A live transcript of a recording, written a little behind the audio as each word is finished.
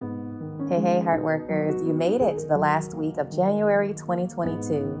Hey, heart workers, you made it to the last week of January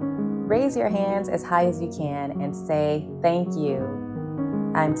 2022. Raise your hands as high as you can and say thank you.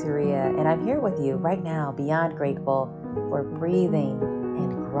 I'm Taria, and I'm here with you right now, beyond grateful for breathing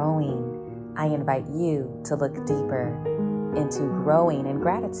and growing. I invite you to look deeper into growing in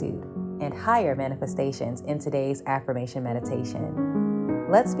gratitude and higher manifestations in today's affirmation meditation.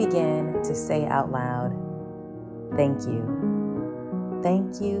 Let's begin to say out loud, thank you.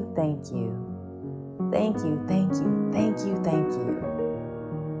 Thank you, thank you. Thank you, thank you, thank you, thank you.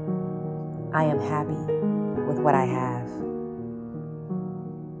 I am happy with what I have.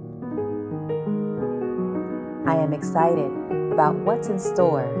 I am excited about what's in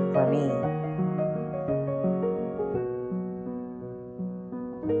store for me.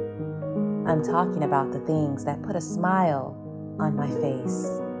 I'm talking about the things that put a smile on my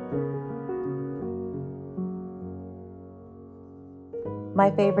face. My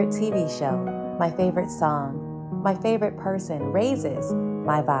favorite TV show, my favorite song, my favorite person raises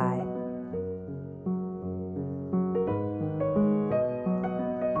my vibe.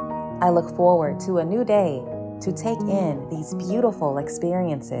 I look forward to a new day to take in these beautiful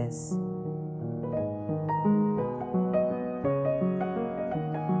experiences.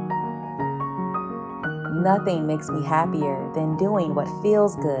 Nothing makes me happier than doing what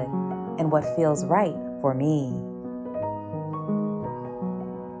feels good and what feels right for me.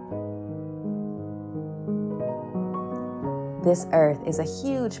 This earth is a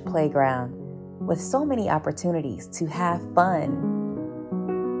huge playground with so many opportunities to have fun.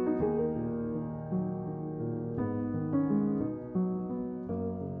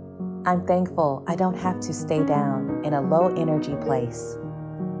 I'm thankful I don't have to stay down in a low energy place.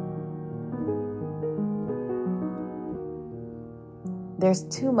 There's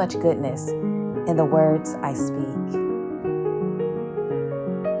too much goodness in the words I speak.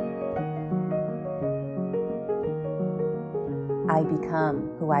 I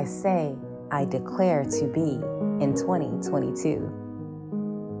become who I say I declare to be in 2022.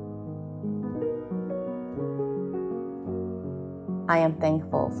 I am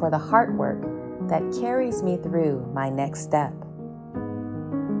thankful for the hard work that carries me through my next step.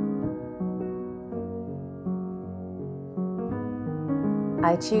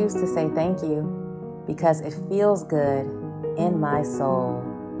 I choose to say thank you because it feels good in my soul.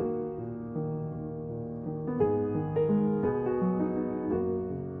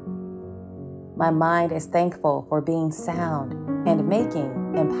 My mind is thankful for being sound and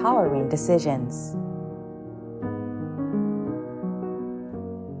making empowering decisions.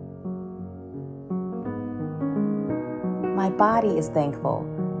 My body is thankful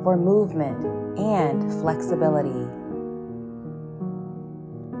for movement and flexibility.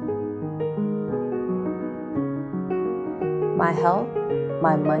 My health,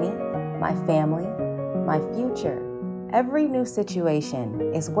 my money, my family, my future, every new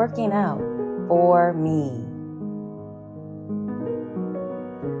situation is working out for me.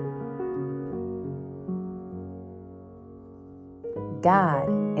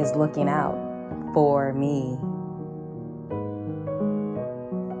 God is looking out for me.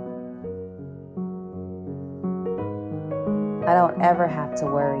 I don't ever have to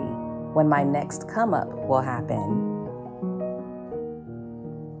worry when my next come up will happen.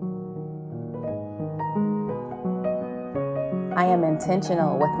 I am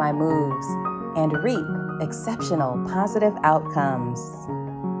intentional with my moves and reap exceptional positive outcomes.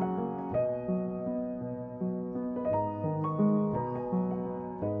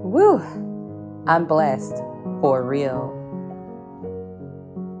 Woo! I'm blessed for real.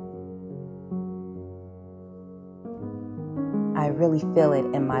 I really feel it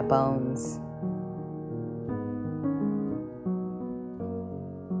in my bones.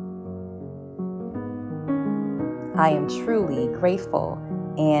 I am truly grateful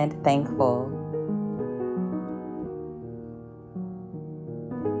and thankful.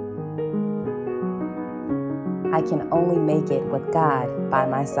 I can only make it with God by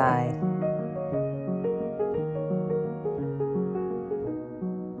my side.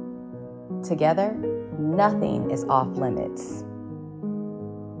 Together, nothing is off limits.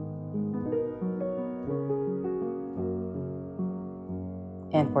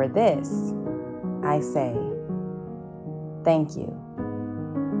 And for this, I say, thank you.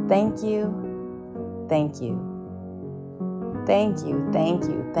 Thank you. Thank you. Thank you, thank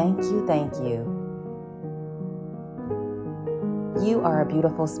you, thank you, thank you. You are a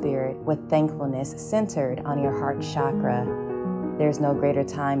beautiful spirit with thankfulness centered on your heart chakra. There's no greater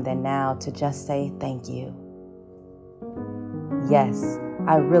time than now to just say thank you. Yes,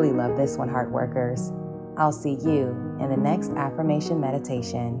 I really love this one, heart workers. I'll see you in the next affirmation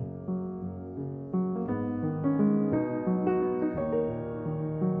meditation.